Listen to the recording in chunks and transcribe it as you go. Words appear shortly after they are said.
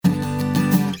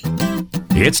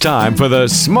It's time for the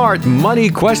Smart Money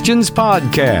Questions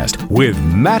Podcast with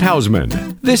Matt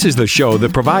Hausman. This is the show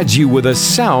that provides you with a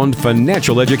sound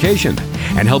financial education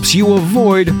and helps you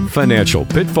avoid financial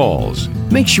pitfalls.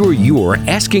 Make sure you are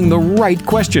asking the right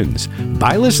questions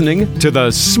by listening to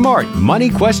the Smart Money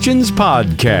Questions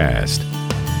Podcast.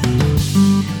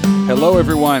 Hello,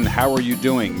 everyone. How are you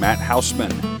doing? Matt Hausman,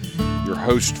 your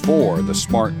host for the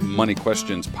Smart Money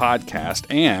Questions Podcast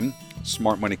and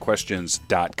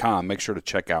smartmoneyquestions.com. Make sure to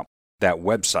check out that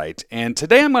website. And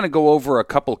today I'm going to go over a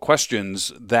couple of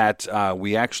questions that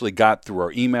we actually got through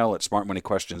our email at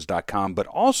smartmoneyquestions.com, but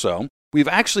also we've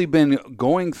actually been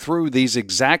going through these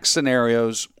exact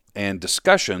scenarios and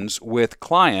discussions with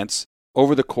clients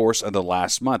over the course of the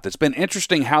last month. It's been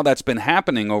interesting how that's been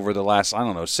happening over the last,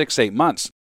 6-8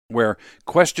 months, where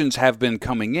questions have been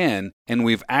coming in and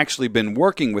we've actually been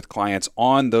working with clients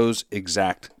on those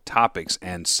exact topics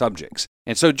and subjects.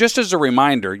 And so just as a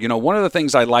reminder, one of the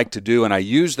things I like to do, and I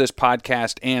use this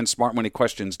podcast and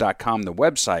smartmoneyquestions.com, the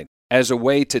website, as a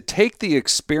way to take the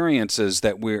experiences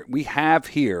that we have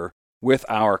here with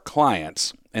our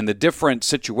clients and the different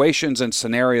situations and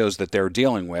scenarios that they're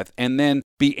dealing with, and then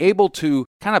be able to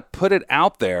kind of put it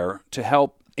out there to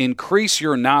help increase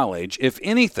your knowledge, if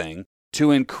anything,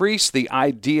 to increase the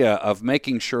idea of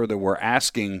making sure that we're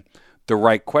asking the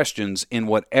right questions in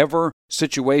whatever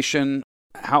situation,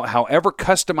 however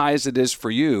customized it is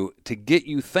for you, to get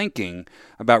you thinking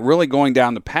about really going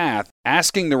down the path,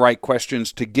 asking the right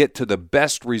questions to get to the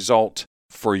best result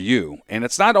for you. And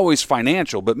it's not always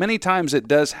financial, but many times it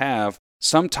does have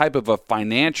some type of a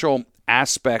financial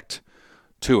aspect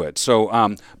to it.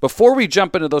 So before we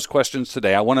jump into those questions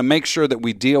today, I want to make sure that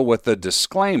we deal with the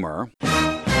disclaimer.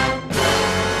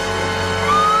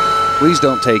 Please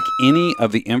don't take any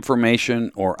of the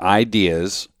information or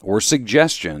ideas or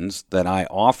suggestions that I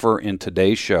offer in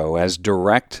today's show as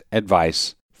direct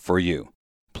advice for you.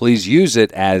 Please use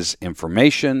it as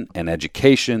information and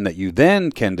education that you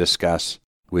then can discuss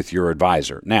with your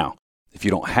advisor. Now, if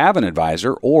you don't have an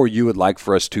advisor or you would like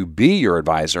for us to be your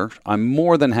advisor, I'm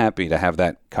more than happy to have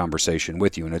that conversation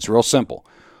with you. And it's real simple.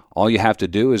 All you have to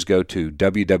do is go to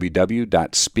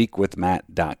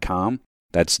www.speakwithmatt.com.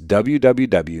 That's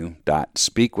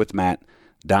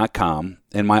www.speakwithmatt.com.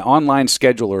 And my online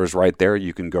scheduler is right there.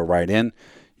 You can go right in.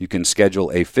 You can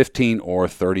schedule a 15 or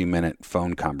 30-minute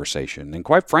phone conversation. And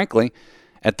quite frankly,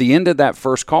 at the end of that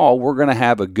first call, we're going to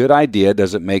have a good idea.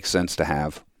 Does it make sense to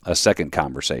have a second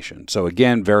conversation? So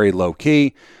again, very low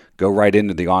key. Go right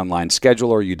into the online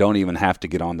scheduler. You don't even have to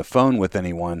get on the phone with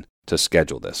anyone to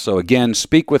schedule this. So again,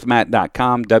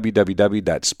 speakwithmatt.com,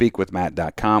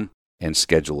 www.speakwithmatt.com. and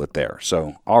schedule it there.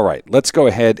 So, all right, let's go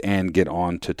ahead and get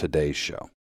on to today's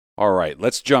show. All right,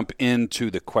 let's jump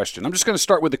into the question. I'm just going to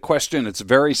start with the question. It's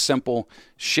very simple.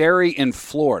 Sherry in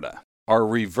Florida, are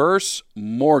reverse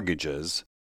mortgages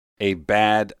a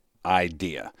bad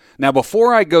idea? Now,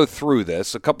 before I go through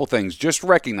this, a couple things. Just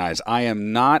recognize I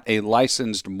am not a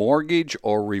licensed mortgage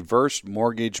or reverse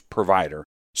mortgage provider.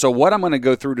 So what I'm going to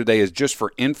go through today is just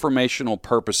for informational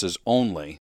purposes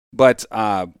only. But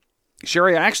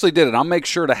Sherry, I actually did it. I'll make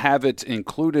sure to have it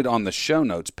included on the show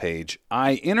notes page.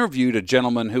 I interviewed a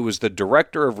gentleman who was the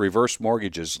director of reverse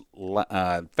mortgages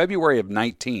February of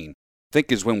 19, I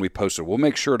think is when we posted. We'll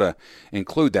make sure to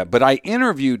include that. But I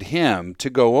interviewed him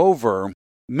to go over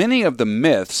many of the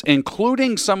myths,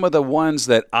 including some of the ones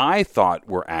that I thought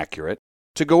were accurate,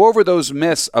 to go over those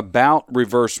myths about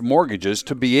reverse mortgages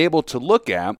to be able to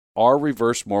look at, are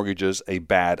reverse mortgages a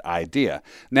bad idea?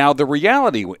 Now, the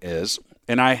reality is,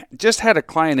 and I just had a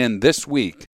client in this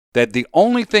week that the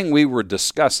only thing we were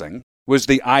discussing was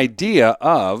the idea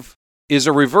of, is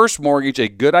a reverse mortgage a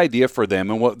good idea for them?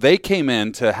 And what they came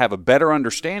in to have a better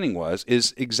understanding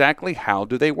is exactly how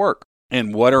do they work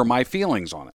and what are my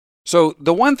feelings on it? So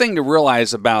the one thing to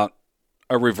realize about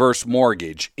a reverse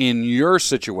mortgage in your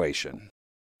situation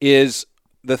is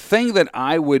the thing that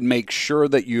I would make sure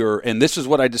that and this is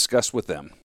what I discussed with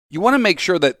them, you want to make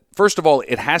sure that, first of all,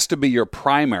 it has to be your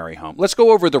primary home. Let's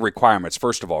go over the requirements,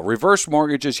 first of all. Reverse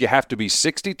mortgages, you have to be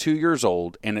 62 years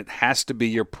old, and it has to be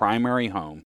your primary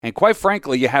home. And quite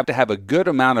frankly, you have to have a good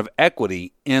amount of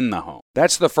equity in the home.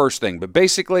 That's the first thing. But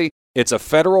basically, it's a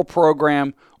federal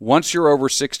program. Once you're over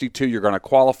 62, you're going to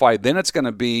qualify. Then it's going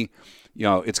to be,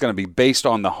 it's going to be based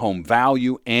on the home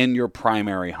value and your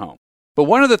primary home. But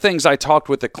one of the things I talked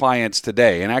with the clients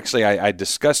today, and actually I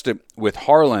discussed it with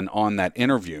Harlan on that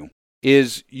interview,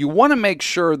 is you want to make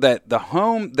sure that the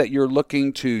home that you're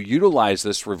looking to utilize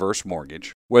this reverse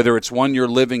mortgage, whether it's one you're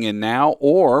living in now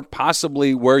or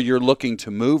possibly where you're looking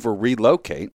to move or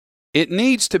relocate, it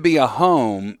needs to be a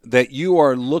home that you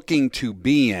are looking to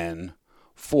be in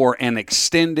for an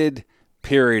extended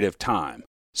period of time.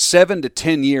 7 to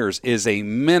 10 years is a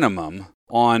minimum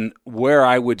on where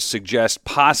I would suggest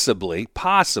possibly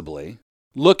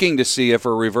looking to see if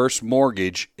a reverse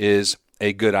mortgage is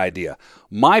a good idea.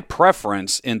 My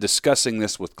preference in discussing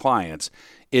this with clients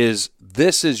is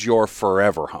this is your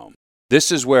forever home.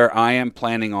 This is where I am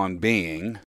planning on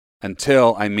being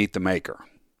until I meet the maker.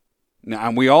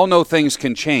 Now, we all know things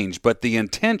can change, but the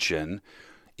intention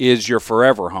is your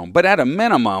forever home. But at a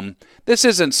minimum, this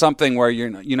isn't something where you're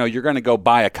going to go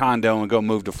buy a condo and go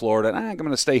move to Florida. I'm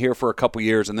going to stay here for a couple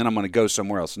years and then I'm going to go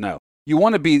somewhere else. No. You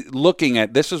want to be looking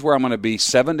at this is where I'm going to be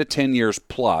 7 to 10 years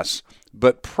plus,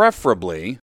 but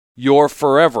preferably your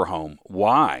forever home.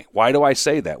 Why? Why do I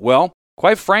say that? Well,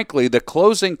 quite frankly, the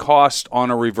closing costs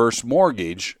on a reverse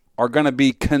mortgage are going to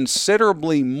be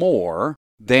considerably more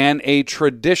than a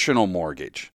traditional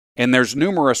mortgage. And there's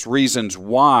numerous reasons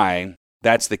why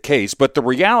that's the case. But the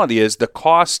reality is the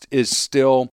cost is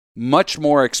still much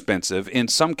more expensive, in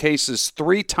some cases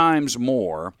 3 times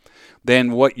more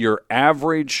than what your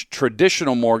average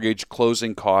traditional mortgage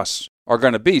closing costs are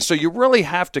going to be. So you really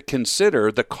have to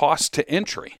consider the cost to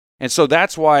entry. And so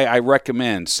that's why I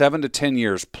recommend 7 to 10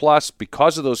 years plus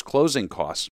because of those closing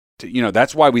costs.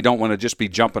 That's why we don't want to just be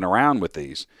jumping around with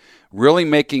these. Really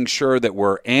making sure that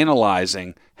we're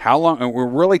analyzing how long, and we're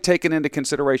really taking into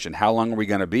consideration how long are we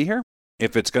going to be here?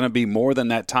 If it's going to be more than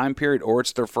that time period or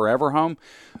it's their forever home,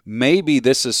 maybe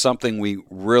this is something we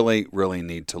really, really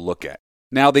need to look at.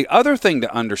 Now, the other thing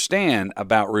to understand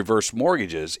about reverse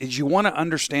mortgages is you want to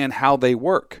understand how they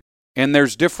work. And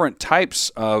there's different types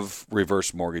of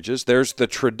reverse mortgages. There's the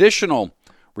traditional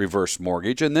reverse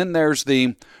mortgage, and then there's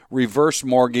the reverse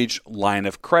mortgage line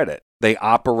of credit. They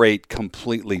operate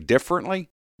completely differently.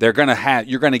 You're going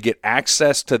to get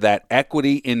access to that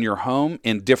equity in your home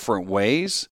in different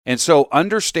ways. And so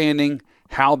understanding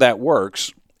how that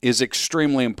works is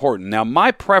extremely important. Now,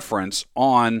 my preference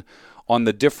on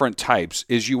the different types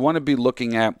is you want to be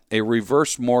looking at a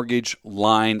reverse mortgage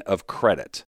line of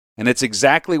credit. And it's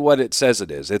exactly what it says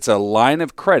it is. It's a line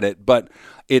of credit, but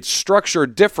it's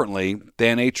structured differently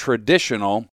than a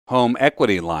traditional home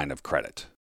equity line of credit.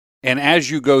 And as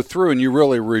you go through and you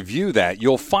really review that,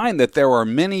 you'll find that there are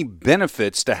many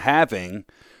benefits to having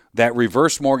that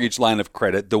reverse mortgage line of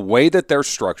credit. The way that they're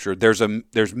structured,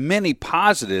 there's many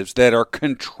positives that are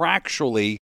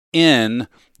contractually in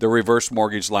the reverse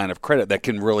mortgage line of credit that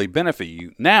can really benefit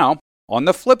you. Now, on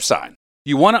the flip side,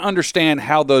 you want to understand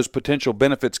how those potential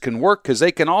benefits can work because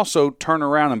they can also turn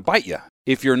around and bite you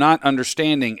if you're not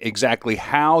understanding exactly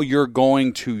how you're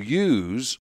going to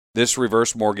use this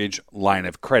reverse mortgage line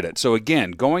of credit. So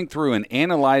again, going through and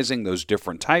analyzing those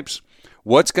different types,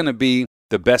 what's going to be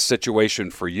the best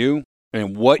situation for you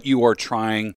and what you are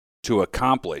trying to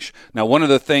accomplish. Now, one of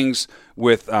the things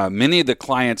with many of the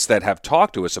clients that have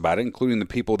talked to us about it, including the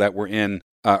people that were in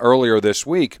earlier this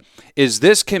week, is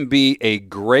this can be a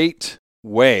great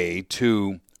way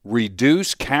to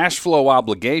reduce cash flow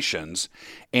obligations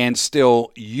and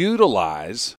still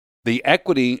utilize the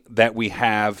equity that we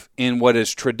have in what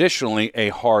is traditionally a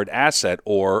hard asset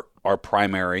or our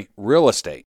primary real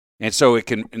estate. And so it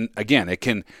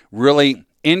can really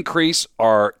increase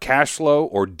our cash flow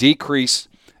or decrease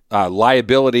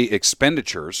liability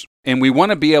expenditures. And we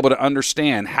want to be able to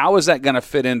understand how is that going to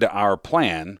fit into our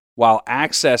plan while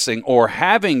accessing or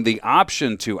having the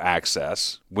option to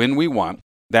access when we want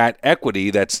that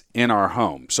equity that's in our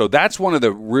home. So that's one of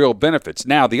the real benefits.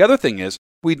 Now, the other thing is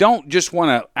we don't just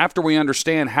want to, after we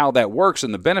understand how that works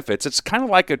and the benefits, it's kind of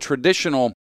like a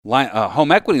traditional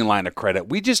home equity line of credit.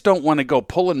 We just don't want to go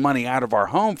pulling money out of our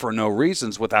home for no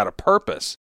reasons without a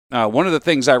purpose. One of the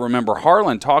things I remember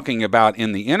Harlan talking about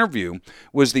in the interview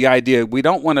was the idea we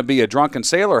don't want to be a drunken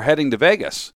sailor heading to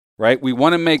Vegas, right? We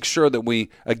want to make sure that we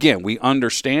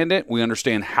understand it, we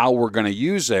understand how we're going to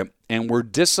use it, and we're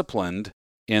disciplined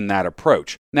in that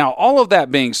approach. Now, all of that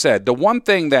being said, the one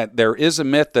thing that there is a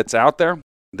myth that's out there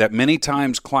that many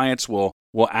times clients will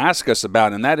ask us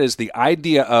about, and that is the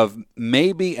idea of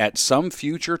maybe at some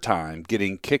future time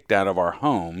getting kicked out of our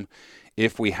home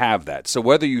if we have that. So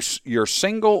whether you're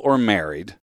single or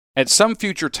married, at some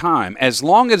future time, as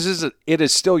long as it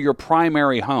is still your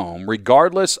primary home,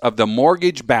 regardless of the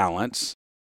mortgage balance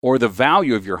or the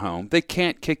value of your home, they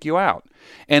can't kick you out.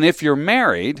 And if you're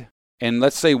married, and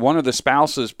let's say one of the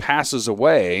spouses passes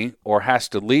away or has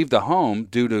to leave the home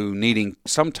due to needing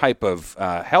some type of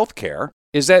health care,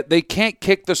 is that they can't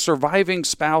kick the surviving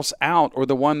spouse out or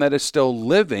the one that is still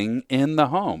living in the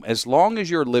home. As long as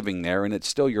you're living there and it's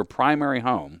still your primary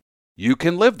home, you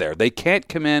can live there. They can't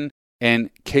come in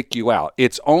and kick you out.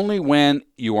 It's only when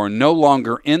you are no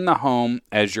longer in the home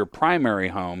as your primary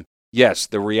home yes,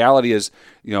 the reality is,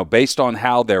 based on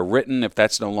how they're written, if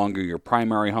that's no longer your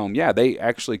primary home, yeah, they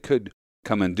actually could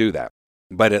come and do that.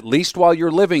 But at least while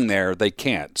you're living there, they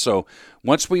can't. So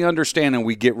once we understand and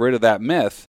we get rid of that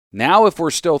myth, now if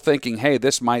we're still thinking, hey,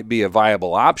 this might be a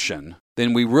viable option,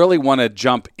 then we really want to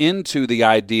jump into the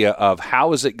idea of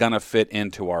how is it going to fit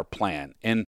into our plan.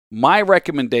 And my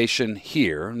recommendation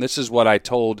here, and this is what I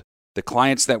told the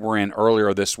clients that were in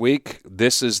earlier this week,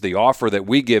 this is the offer that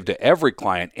we give to every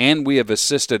client, and we have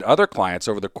assisted other clients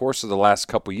over the course of the last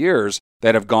couple years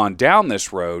that have gone down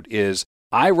this road, is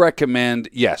I recommend,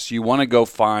 yes, you want to go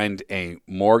find a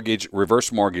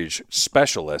reverse mortgage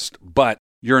specialist, but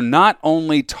you're not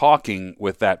only talking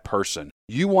with that person.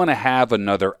 You want to have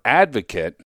another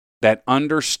advocate that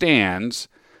understands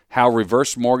how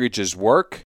reverse mortgages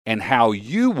work and how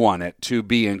you want it to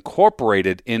be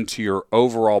incorporated into your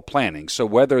overall planning. So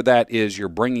whether that is you're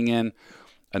bringing in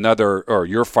or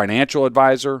your financial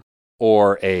advisor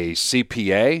or a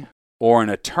CPA or an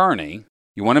attorney,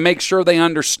 you want to make sure they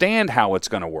understand how it's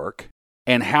going to work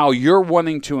and how you're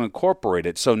wanting to incorporate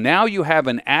it. So now you have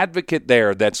an advocate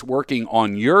there that's working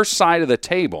on your side of the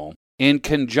table in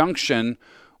conjunction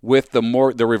with the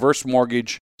reverse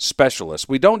mortgage specialist.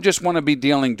 We don't just want to be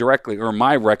dealing directly, or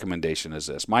my recommendation is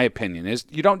this, my opinion is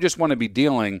you don't just want to be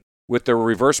dealing with the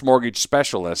reverse mortgage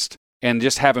specialist and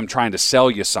just have them trying to sell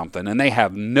you something and they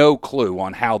have no clue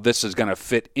on how this is going to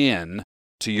fit in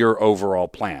to your overall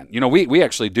plan. We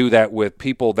actually do that with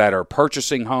people that are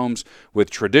purchasing homes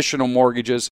with traditional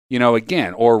mortgages,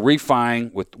 again, or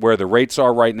refining with where the rates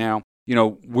are right now.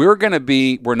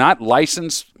 We're not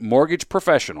licensed mortgage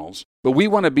professionals, but we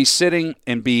want to be sitting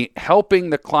and be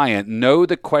helping the client know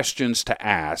the questions to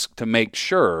ask to make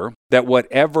sure that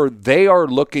whatever they are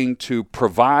looking to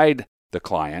provide the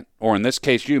client, or in this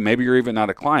case, maybe you're even not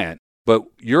a client, but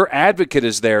your advocate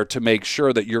is there to make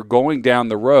sure that you're going down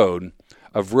the road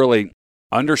of really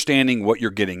understanding what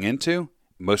you're getting into,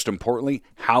 most importantly,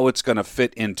 how it's going to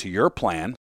fit into your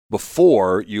plan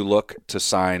before you look to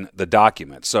sign the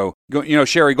document. So,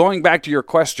 Sherry, going back to your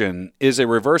question, is a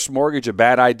reverse mortgage a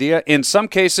bad idea? In some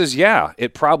cases, yeah,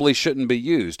 it probably shouldn't be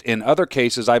used. In other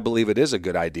cases, I believe it is a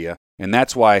good idea. And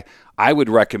that's why I would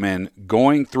recommend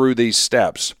going through these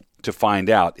steps to find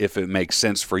out if it makes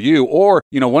sense for you. Or,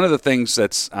 one of the things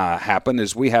that's happened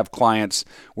is we have clients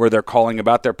where they're calling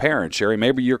about their parents. Sherry,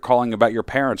 maybe you're calling about your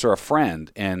parents or a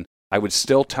friend, and I would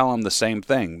still tell them the same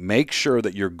thing. Make sure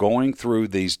that you're going through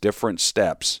these different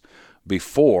steps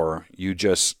before you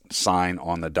just sign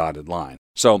on the dotted line.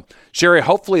 So, Sherry,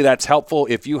 hopefully that's helpful.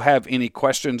 If you have any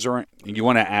questions or you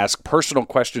want to ask personal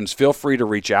questions, feel free to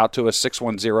reach out to us,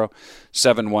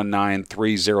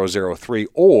 610-719-3003,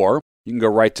 or you can go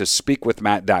right to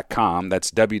speakwithmatt.com.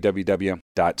 That's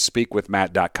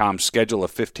www.speakwithmatt.com. Schedule a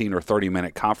 15 or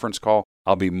 30-minute conference call.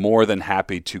 I'll be more than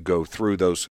happy to go through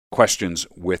those questions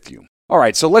with you. All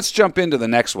right, so let's jump into the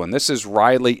next one. This is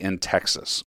Riley in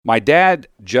Texas. My dad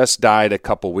just died a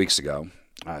couple weeks ago.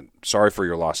 Sorry for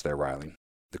your loss there, Riley.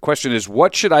 The question is,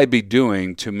 what should I be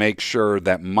doing to make sure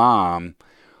that mom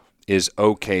is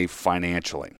okay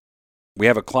financially? We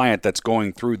have a client that's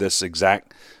going through this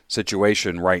exact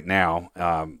situation right now,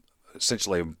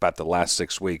 essentially about the last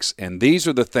 6 weeks. And these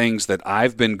are the things that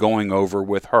I've been going over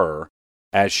with her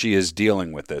as she is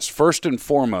dealing with this. First and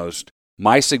foremost,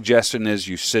 my suggestion is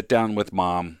you sit down with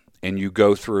mom and you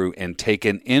go through and take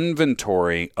an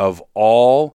inventory of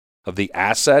all of the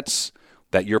assets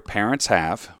that your parents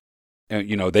have.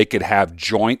 They could have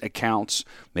joint accounts.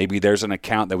 Maybe there's an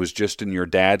account that was just in your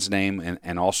dad's name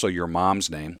and also your mom's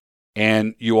name.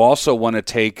 And you also want to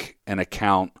take an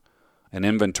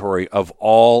inventory of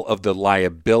all of the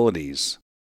liabilities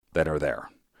that are there.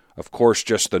 Of course,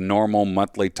 just the normal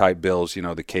monthly type bills,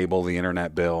 the cable, the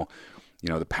internet bill,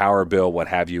 the power bill, what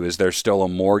have you. Is there still a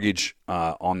mortgage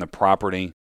on the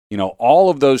property? All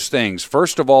of those things.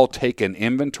 First of all, take an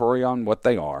inventory on what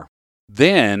they are.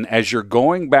 Then, as you're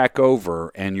going back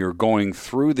over and you're going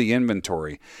through the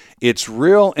inventory, it's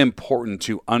real important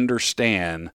to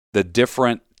understand the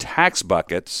different tax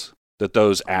buckets that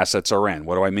those assets are in.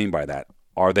 What do I mean by that?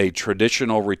 Are they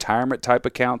traditional retirement type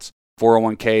accounts,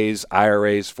 401ks,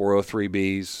 IRAs,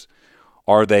 403bs?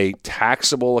 Are they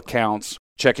taxable accounts,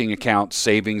 checking account,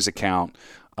 savings account,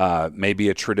 maybe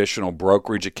a traditional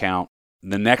brokerage account?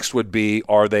 The next would be,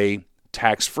 are they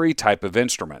tax-free type of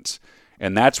instruments?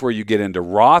 And that's where you get into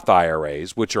Roth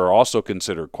IRAs, which are also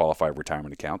considered qualified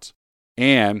retirement accounts,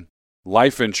 and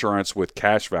life insurance with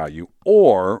cash value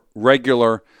or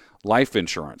regular life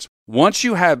insurance. Once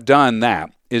you have done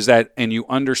that, and you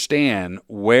understand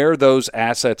where those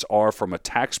assets are from a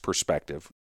tax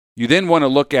perspective, you then want to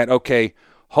look at, okay,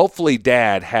 hopefully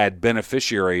dad had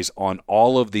beneficiaries on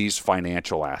all of these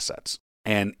financial assets.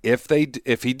 And if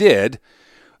he did,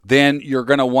 then you're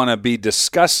going to want to be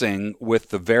discussing with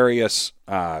the various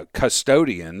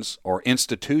custodians or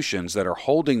institutions that are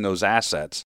holding those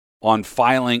assets on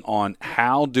filing on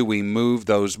how do we move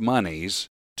those monies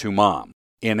to mom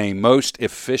in a most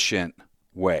efficient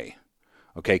way.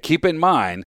 Okay, keep in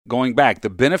mind, going back, the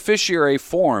beneficiary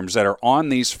forms that are on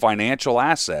these financial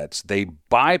assets, they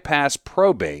bypass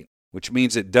probate, which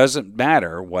means it doesn't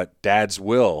matter what dad's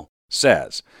will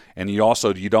says. And you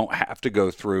don't have to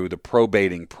go through the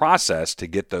probating process to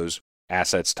get those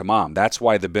assets to mom. That's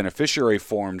why the beneficiary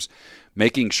forms,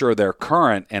 making sure they're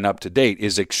current and up to date,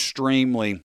 is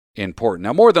extremely important.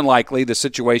 Now, more than likely, the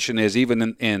situation is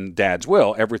even in dad's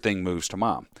will, everything moves to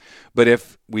mom. But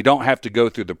if we don't have to go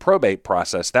through the probate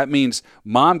process, that means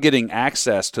mom getting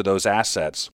access to those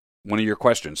assets, one of your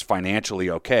questions, financially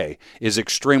okay, is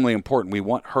extremely important. We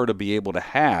want her to be able to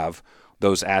have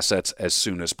those assets as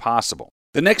soon as possible.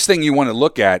 The next thing you want to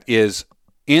look at is,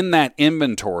 in that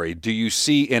inventory, do you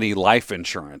see any life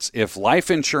insurance? If life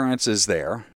insurance is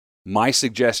there, my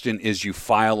suggestion is you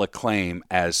file a claim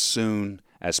as soon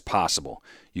as possible.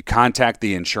 You contact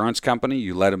the insurance company,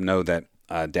 you let them know that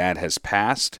dad has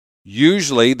passed.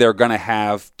 Usually they're going to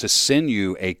have to send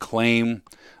you a claim,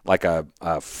 like a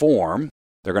form.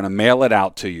 They're going to mail it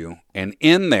out to you, and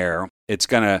in there you're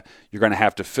going to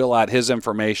have to fill out his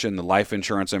information, the life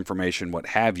insurance information, what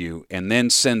have you, and then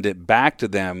send it back to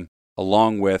them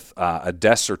along with a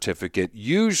death certificate.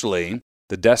 Usually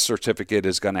the death certificate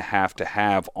is going to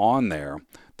have on there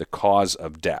the cause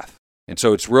of death. And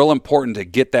so it's real important to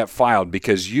get that filed,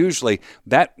 because usually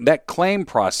that claim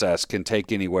process can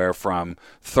take anywhere from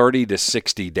 30 to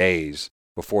 60 days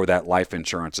before that life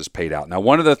insurance is paid out. Now,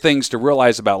 one of the things to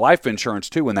realize about life insurance,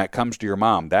 too, when that comes to your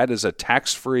mom, that is a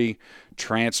tax-free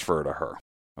transfer to her.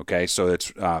 Okay, so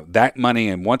it's that money,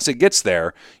 and once it gets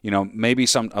there, maybe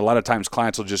a lot of times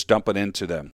clients will just dump it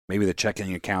into maybe the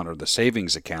checking account or the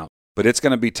savings account, but it's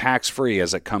going to be tax-free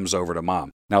as it comes over to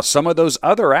mom. Now, some of those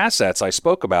other assets I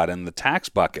spoke about in the tax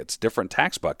buckets, different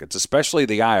tax buckets, especially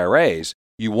the IRAs,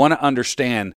 you want to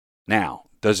understand now,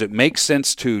 does it make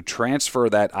sense to transfer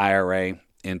that IRA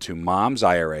into mom's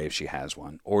IRA if she has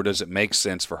one, or does it make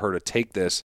sense for her to take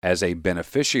this as a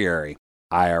beneficiary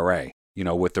IRA?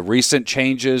 With the recent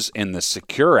changes in the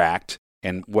Secure Act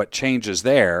and what changes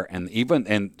there,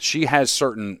 and she has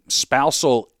certain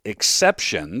spousal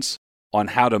exceptions on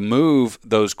how to move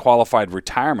those qualified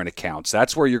retirement accounts.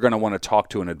 That's where you're going to want to talk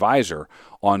to an advisor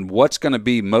on what's going to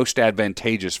be most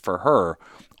advantageous for her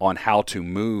on how to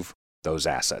move those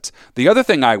assets. The other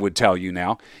thing I would tell you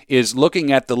now is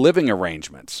looking at the living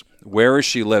arrangements. Where is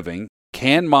she living?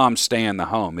 Can mom stay in the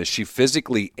home? Is she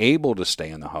physically able to stay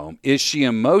in the home? Is she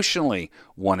emotionally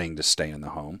wanting to stay in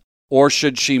the home? Or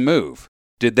should she move?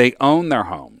 Did they own their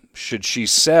home? Should she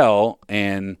sell?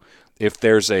 And if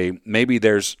maybe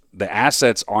the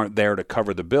assets aren't there to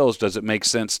cover the bills, does it make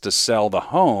sense to sell the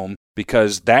home?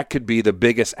 Because that could be the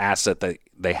biggest asset that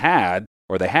they have,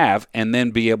 and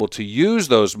then be able to use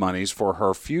those monies for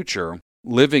her future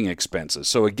living expenses.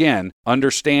 So again,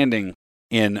 understanding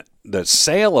in the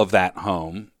sale of that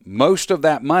home, most of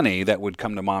that money that would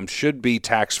come to mom should be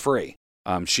tax-free.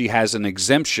 She has an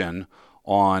exemption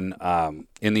on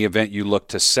in the event you look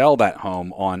to sell that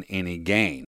home on any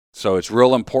gain. So it's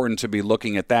real important to be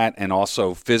looking at that, and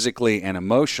also physically and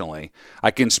emotionally. I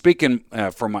can speak in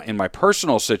my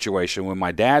personal situation when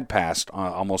my dad passed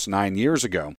almost 9 years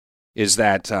ago, is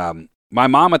that my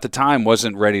mom at the time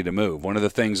wasn't ready to move. One of the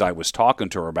things I was talking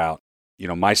to her about,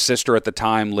 my sister at the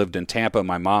time lived in Tampa.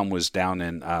 My mom was down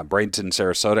in Bradenton,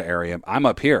 Sarasota area. I'm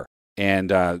up here.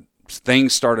 And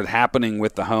things started happening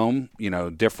with the home.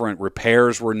 Different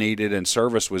repairs were needed and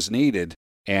service was needed.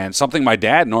 And something my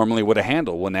dad normally would have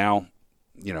handled. Well, now,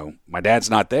 my dad's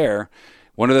not there.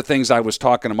 One of the things I was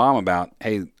talking to mom about,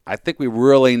 hey, I think we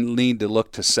really need to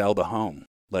look to sell the home.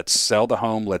 Let's sell the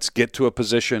home. Let's get to a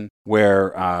position where,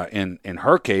 in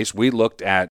her case, we looked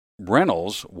at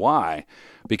rentals. Why?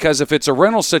 Because if it's a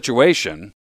rental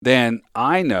situation, then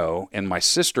I know, and my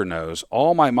sister knows,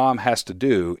 all my mom has to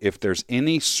do, if there's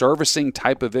any servicing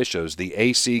type of issues, the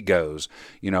AC goes,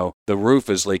 the roof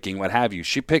is leaking, what have you,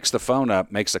 she picks the phone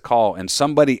up, makes a call, and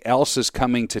somebody else is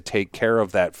coming to take care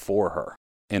of that for her.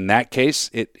 In that case,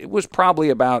 it was probably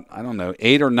about,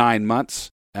 8 or 9 months.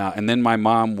 And then my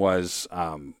mom was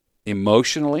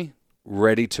emotionally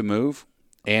ready to move,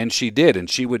 and she did. And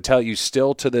she would tell you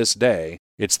still to this day,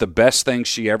 it's the best thing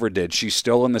she ever did. She's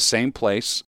still in the same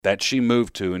place that she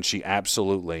moved to, and she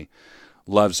absolutely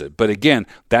loves it. But again,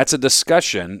 that's a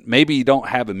discussion maybe you don't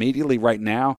have immediately right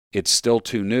now. It's still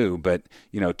too new, but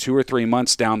 2 or 3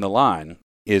 months down the line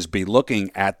is be looking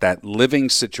at that living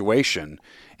situation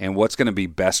and what's going to be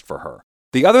best for her.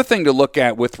 The other thing to look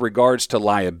at with regards to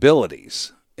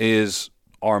liabilities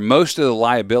are most of the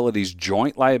liabilities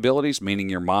joint liabilities, meaning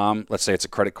your mom, let's say it's a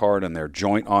credit card and they're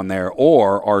joint on there,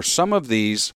 or are some of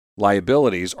these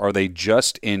liabilities, are they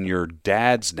just in your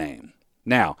dad's name?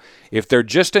 Now, if they're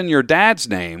just in your dad's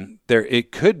name,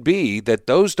 it could be that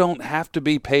those don't have to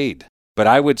be paid. But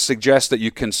I would suggest that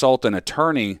you consult an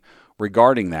attorney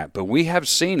regarding that. But we have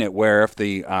seen it where if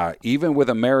even with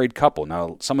a married couple,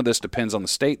 now some of this depends on the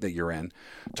state that you're in,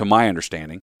 to my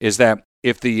understanding, is that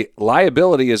if the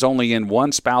liability is only in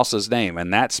one spouse's name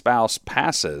and that spouse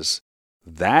passes,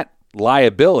 that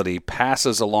liability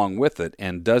passes along with it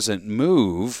and doesn't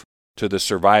move to the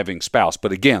surviving spouse.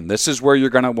 But again, this is where you're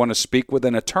going to want to speak with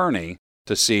an attorney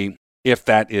to see if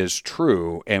that is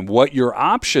true and what your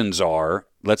options are.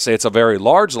 Let's say it's a very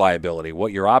large liability,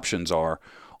 what your options are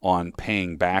on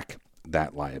paying back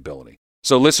that liability.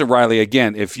 So listen, Riley,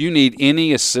 again, if you need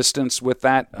any assistance with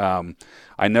that,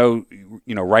 I know,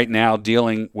 right now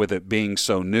dealing with it being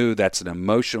so new, that's an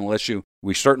emotional issue.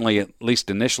 We certainly, at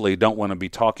least initially, don't want to be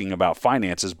talking about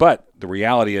finances, but the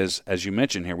reality is, as you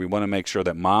mentioned here, we want to make sure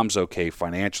that mom's okay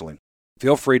financially.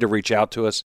 Feel free to reach out to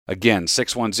us. Again,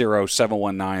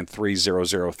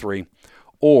 610-719-3003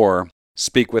 or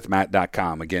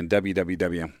speakwithmatt.com. Again,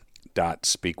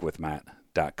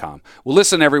 www.speakwithmatt.com. Well,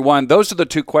 listen, everyone, those are the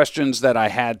 2 questions that I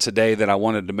had today that I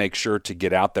wanted to make sure to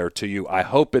get out there to you. I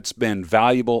hope it's been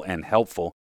valuable and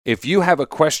helpful. If you have a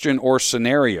question or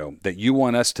scenario that you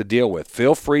want us to deal with,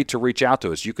 feel free to reach out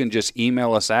to us. You can just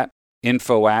email us at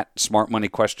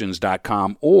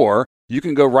info@smartmoneyquestions.com, or you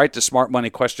can go right to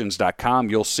smartmoneyquestions.com.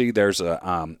 You'll see there's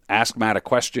a Ask Matt a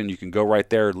Question. You can go right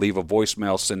there, leave a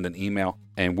voicemail, send an email,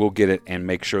 and we'll get it and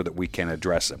make sure that we can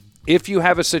address it. If you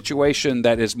have a situation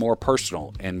that is more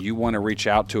personal and you want to reach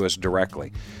out to us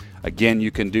directly, again,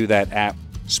 you can do that at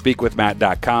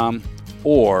speakwithmatt.com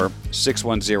or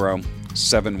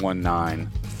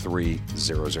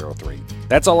 610-719-3003.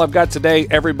 That's all I've got today.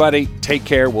 Everybody, take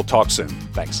care. We'll talk soon.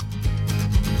 Thanks.